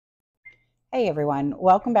Hey everyone,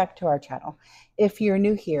 welcome back to our channel. If you're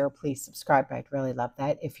new here, please subscribe. I'd really love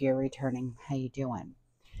that. If you're returning, how you doing?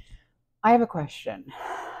 I have a question.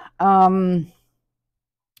 Um,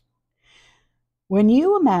 when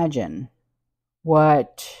you imagine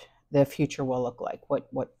what the future will look like,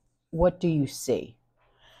 what do you see?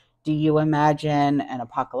 Do you imagine an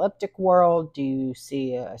apocalyptic world? Do you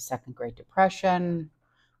see a second Great Depression?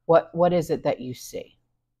 What is it that you see?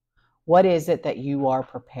 What is it that you are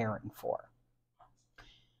preparing for?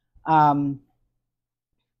 Um,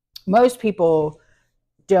 Most people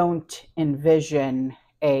don't envision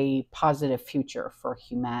a positive future for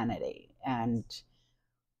humanity. And,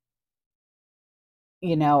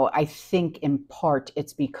 I think in part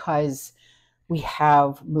it's because we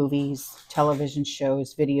have movies, television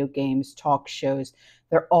shows, video games, talk shows.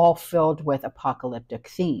 They're all filled with apocalyptic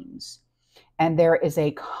themes. And there is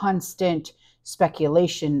a constant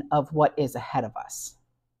speculation of what is ahead of us.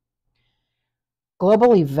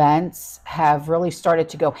 Global events have really started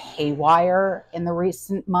to go haywire in the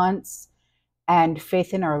recent months, and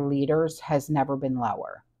faith in our leaders has never been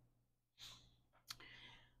lower.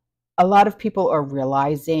 A lot of people are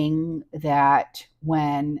realizing that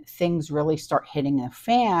when things really start hitting the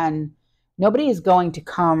fan, nobody is going to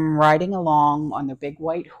come riding along on their big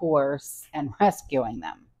white horse and rescuing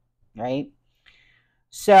them, right?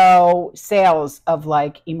 So sales of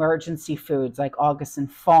like emergency foods like Augustin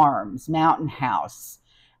Farms, Mountain House,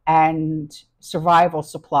 and survival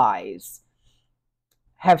supplies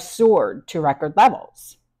have soared to record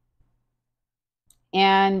levels.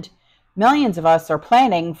 And millions of us are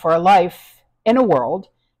planning for a life in a world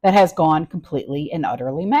that has gone completely and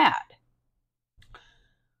utterly mad.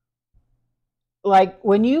 Like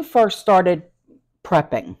when you first started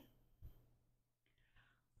prepping,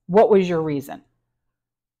 what was your reason?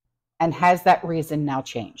 And has that reason now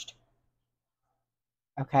changed?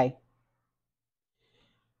 Okay.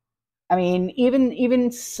 I mean,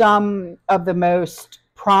 even some of the most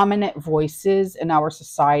prominent voices in our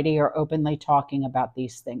society are openly talking about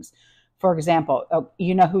these things. For example,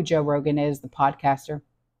 you know who Joe Rogan is, the podcaster?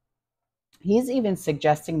 He's even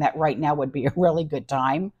suggesting that right now would be a really good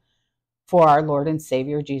time for our Lord and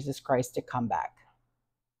Savior Jesus Christ to come back.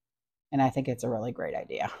 And I think it's a really great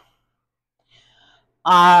idea.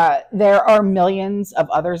 There are millions of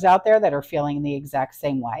others out there that are feeling the exact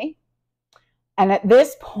same way. And at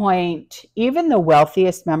this point, even the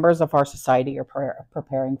wealthiest members of our society are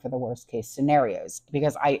preparing for the worst case scenarios.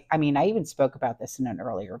 Because I even spoke about this in an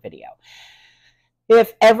earlier video.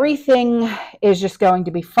 If everything is just going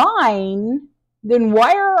to be fine, then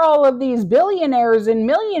why are all of these billionaires and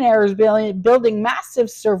millionaires building massive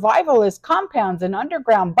survivalist compounds and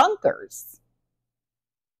underground bunkers?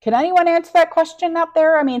 Can anyone answer that question out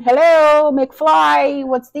there? I mean, hello, McFly,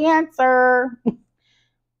 what's the answer?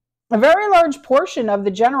 A very large portion of the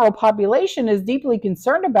general population is deeply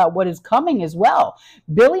concerned about what is coming as well.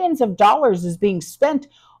 Billions of dollars is being spent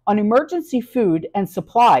on emergency food and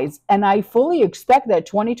supplies, and I fully expect that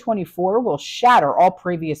 2024 will shatter all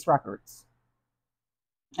previous records.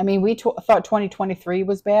 I mean, we thought 2023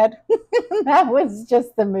 was bad. That was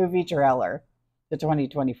just the movie trailer, the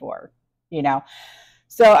 2024,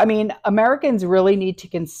 So, I mean, Americans really need to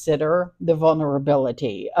consider the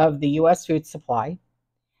vulnerability of the U.S. food supply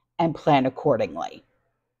and plan accordingly.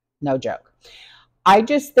 No joke. I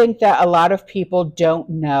just think that a lot of people don't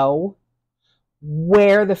know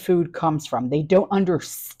where the food comes from. They don't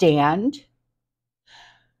understand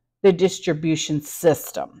the distribution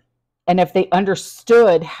system. And if they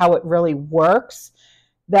understood how it really works,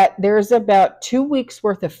 that there's about 2 weeks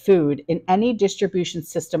worth of food in any distribution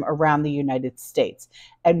system around the United States.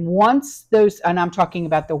 And once those, and I'm talking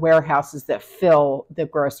about the warehouses that fill the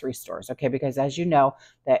grocery stores, okay? Because as you know,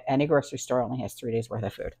 that any grocery store only has 3 days worth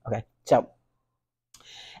of food, okay? So,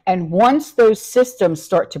 and once those systems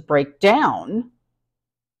start to break down,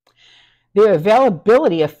 the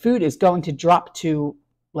availability of food is going to drop to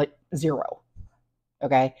like zero,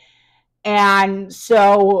 okay? And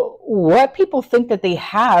so what people think that they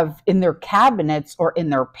have in their cabinets or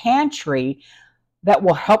in their pantry that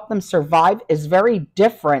will help them survive is very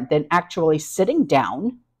different than actually sitting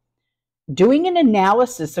down, doing an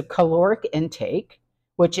analysis of caloric intake,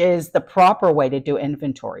 which is the proper way to do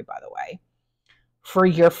inventory, by the way, for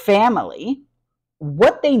your family,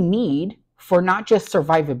 what they need for not just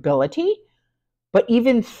survivability, but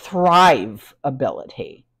even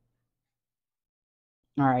thriveability.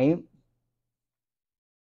 All right.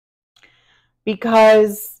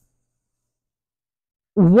 Because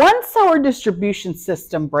once our distribution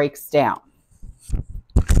system breaks down,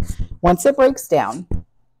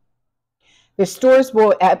 the stores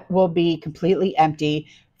will be completely empty.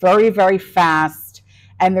 very, very fast.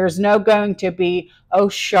 And there's no going to be, oh,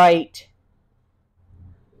 shite,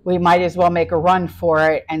 we might as well make a run for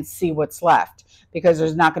it and see what's left, because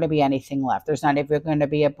there's not going to be anything left. There's not even going to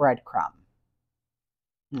be a breadcrumb.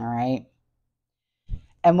 All right.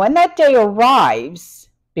 And when that day arrives,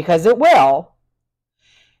 because it will,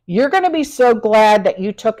 you're going to be so glad that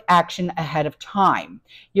you took action ahead of time.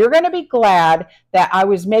 You're going to be glad that I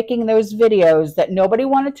was making those videos that nobody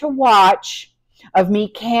wanted to watch of me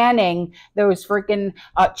canning those freaking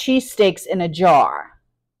cheesesteaks in a jar.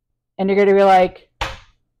 And you're going to be like,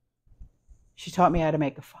 she taught me how to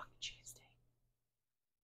make a fucking cheesesteak.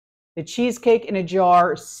 The cheesecake in a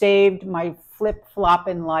jar saved my flip-flop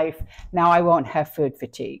in life. Now I won't have food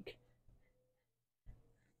fatigue.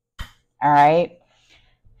 All right.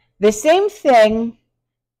 The same thing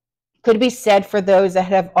could be said for those that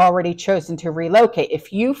have already chosen to relocate.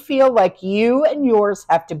 If you feel like you and yours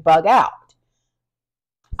have to bug out,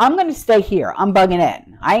 I'm going to stay here. I'm bugging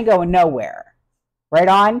in. I ain't going nowhere. Right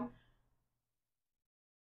on?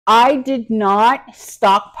 I did not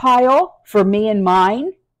stockpile for me and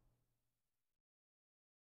mine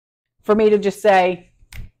for me to just say,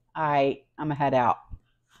 I'm going to head out.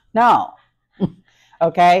 No.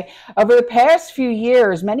 Okay. Over the past few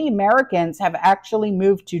years, many Americans have actually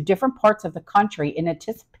moved to different parts of the country in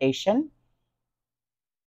anticipation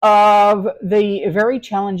of the very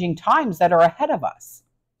challenging times that are ahead of us.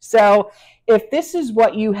 So if this is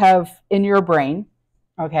what you have in your brain,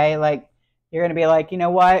 okay, like you're going to be like, you know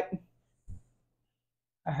what?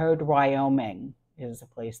 I heard Wyoming is a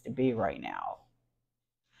place to be right now.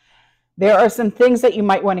 There are some things that you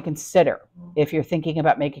might want to consider if you're thinking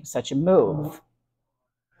about making such a move.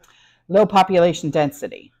 Low population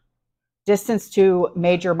density, distance to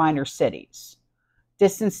major minor cities,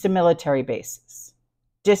 distance to military bases,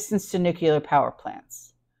 distance to nuclear power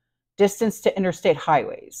plants, distance to interstate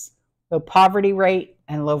highways, low poverty rate,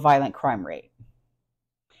 and low violent crime rate.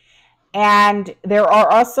 And there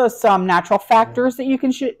are also some natural factors that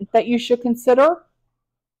you should consider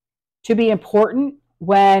to be important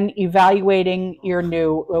when evaluating your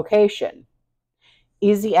new location.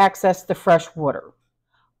 Easy access to fresh water,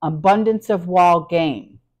 abundance of wild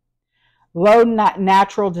game, low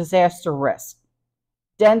natural disaster risk,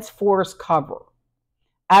 dense forest cover,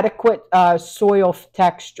 adequate soil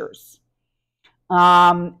textures,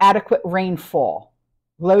 adequate rainfall,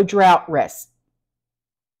 low drought risk.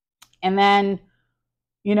 And then,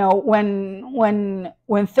 you know, when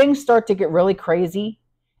things start to get really crazy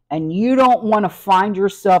and you don't want to find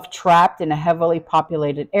yourself trapped in a heavily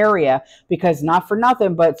populated area, because not for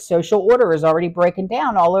nothing, but social order is already breaking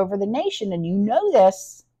down all over the nation, and you know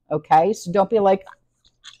this, okay? So don't be like,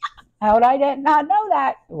 how did I not know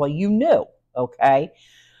that? Well, you knew, okay?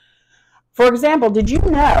 For example, did you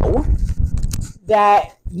know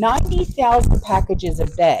that 90,000 packages a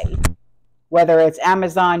day, whether it's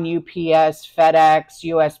Amazon, UPS, FedEx,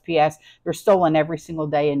 USPS, they're stolen every single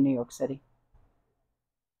day in New York City?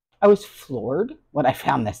 I was floored when I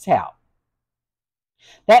found this out.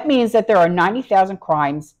 That means that there are 90,000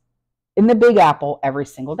 crimes in the Big Apple every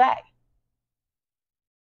single day.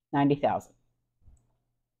 90,000.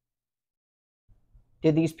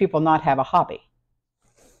 Do these people not have a hobby?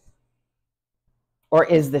 Or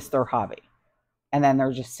is this their hobby? And then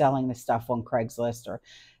they're just selling the stuff on Craigslist or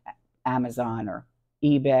Amazon or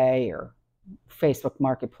eBay or Facebook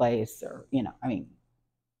Marketplace, or, you know, I mean,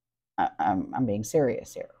 I'm being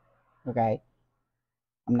serious here. Okay.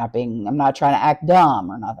 I'm not trying to act dumb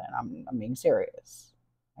or nothing. I'm being serious.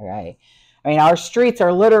 Okay. I mean, our streets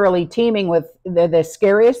are literally teeming with the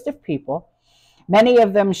scariest of people. Many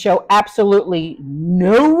of them show absolutely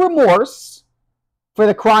no remorse for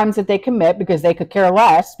the crimes that they commit, because they could care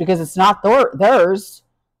less, because it's not theirs.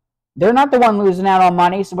 They're not the one losing out on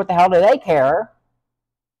money, so what the hell do they care?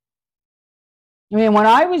 I mean, when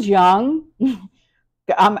I was young,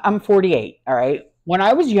 I'm 48, all right? When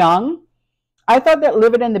I was young, I thought that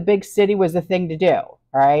living in the big city was the thing to do, all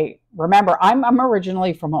right? Remember, I'm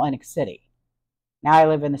originally from Atlantic City. Now I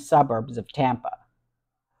live in the suburbs of Tampa.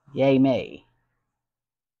 Yay me.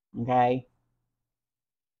 Okay?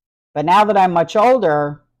 But now that I'm much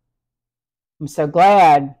older, I'm so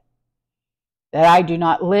glad that I do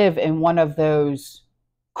not live in one of those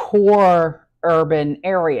core urban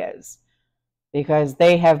areas, because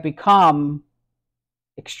they have become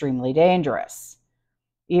extremely dangerous.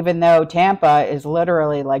 Even though Tampa is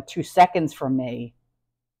literally like 2 seconds from me,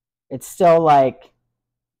 it's still like,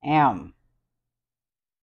 damn,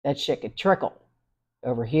 that shit could trickle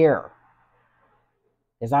over here,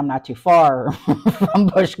 because I'm not too far from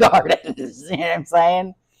Busch Gardens. You know what I'm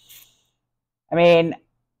saying? I mean,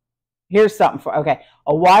 here's something for, okay,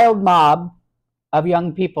 A wild mob of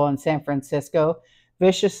young people in San Francisco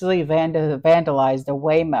viciously vandalized a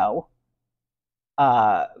Waymo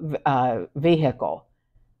vehicle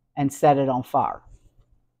and set it on fire.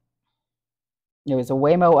 It was a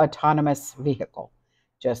Waymo autonomous vehicle.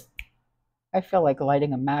 Just, I feel like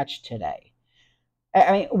lighting a match today.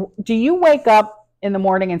 I mean, do you wake up in the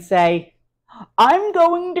morning and say, I'm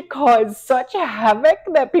going to cause such havoc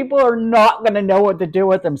that people are not going to know what to do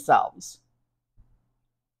with themselves?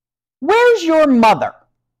 Where's your mother?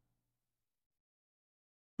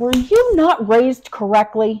 Were you not raised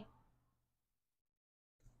correctly?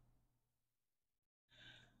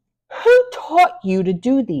 Who taught you to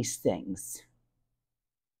do these things?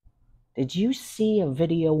 Did you see a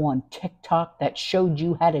video on TikTok that showed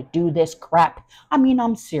you how to do this crap? I mean,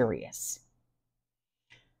 I'm serious.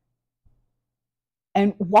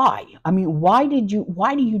 And why? I mean, why do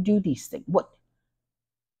you do these things? What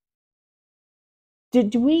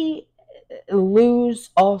did we lose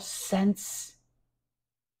all sense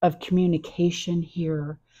of communication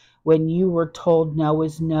here when you were told no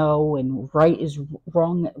is no and right is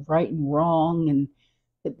wrong, right and wrong? And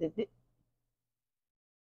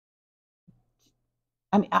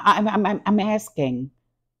I'm asking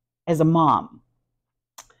as a mom,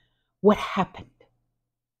 what happened?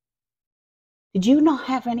 Did you not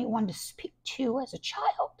have anyone to speak to as a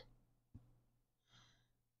child?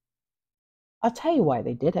 I'll tell you why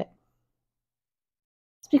they did it.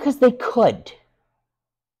 It's because they could.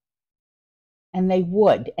 And they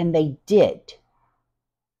would, and they did.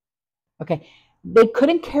 Okay, they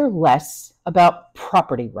couldn't care less about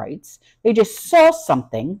property rights. They just saw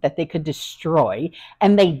something that they could destroy,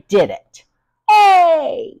 and they did it.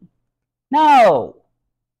 Hey! No!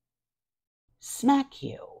 Smack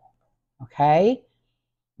you. Okay?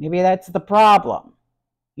 Maybe that's the problem.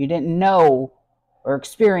 You didn't know or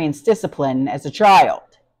experience discipline as a child.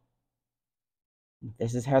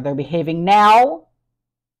 This is how they're behaving now.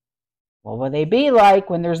 What will they be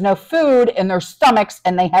like when there's no food in their stomachs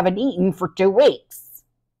and they haven't eaten for 2 weeks?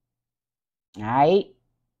 All right?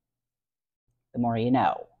 The more you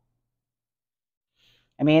know.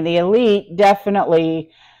 I mean, the elite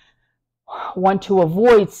definitely want to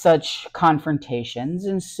avoid such confrontations,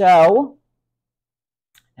 and so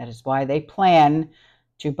that is why they plan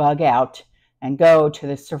to bug out and go to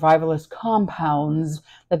the survivalist compounds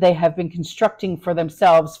that they have been constructing for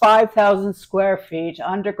themselves, 5,000 square feet,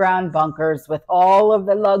 underground bunkers with all of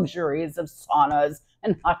the luxuries of saunas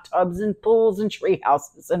and hot tubs and pools and tree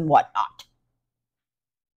houses and whatnot.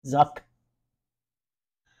 Zuck.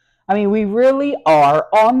 I mean, we really are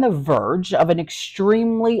on the verge of an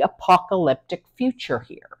extremely apocalyptic future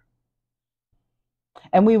here.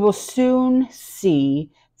 And we will soon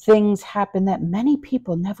see things happen that many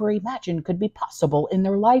people never imagined could be possible in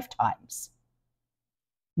their lifetimes.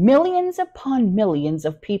 Millions upon millions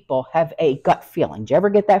of people have a gut feeling. Do you ever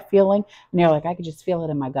get that feeling? And you're like, I could just feel it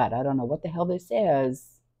in my gut. I don't know what the hell this is,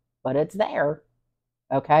 but it's there.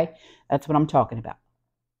 Okay? That's what I'm talking about.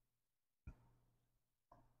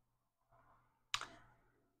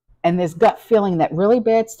 And this gut feeling that really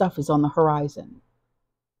bad stuff is on the horizon.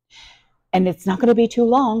 And it's not going to be too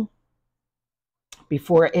long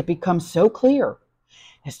before it becomes so clear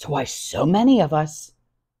as to why so many of us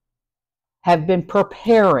have been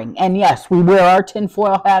preparing. And yes, we wear our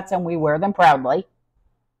tinfoil hats and we wear them proudly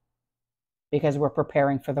because we're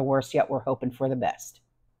preparing for the worst, yet we're hoping for the best.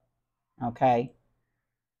 Okay?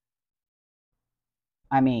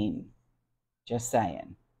 I mean, just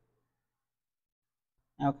saying.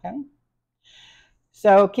 Okay?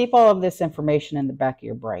 So keep all of this information in the back of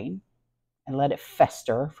your brain and let it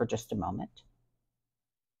fester for just a moment.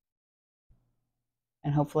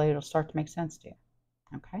 And hopefully it'll start to make sense to you.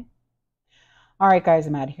 Okay? All right, guys,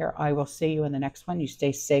 I'm out of here. I will see you in the next one. You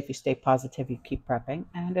stay safe, you stay positive, you keep prepping.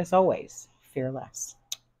 And as always, fear less.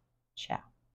 Ciao.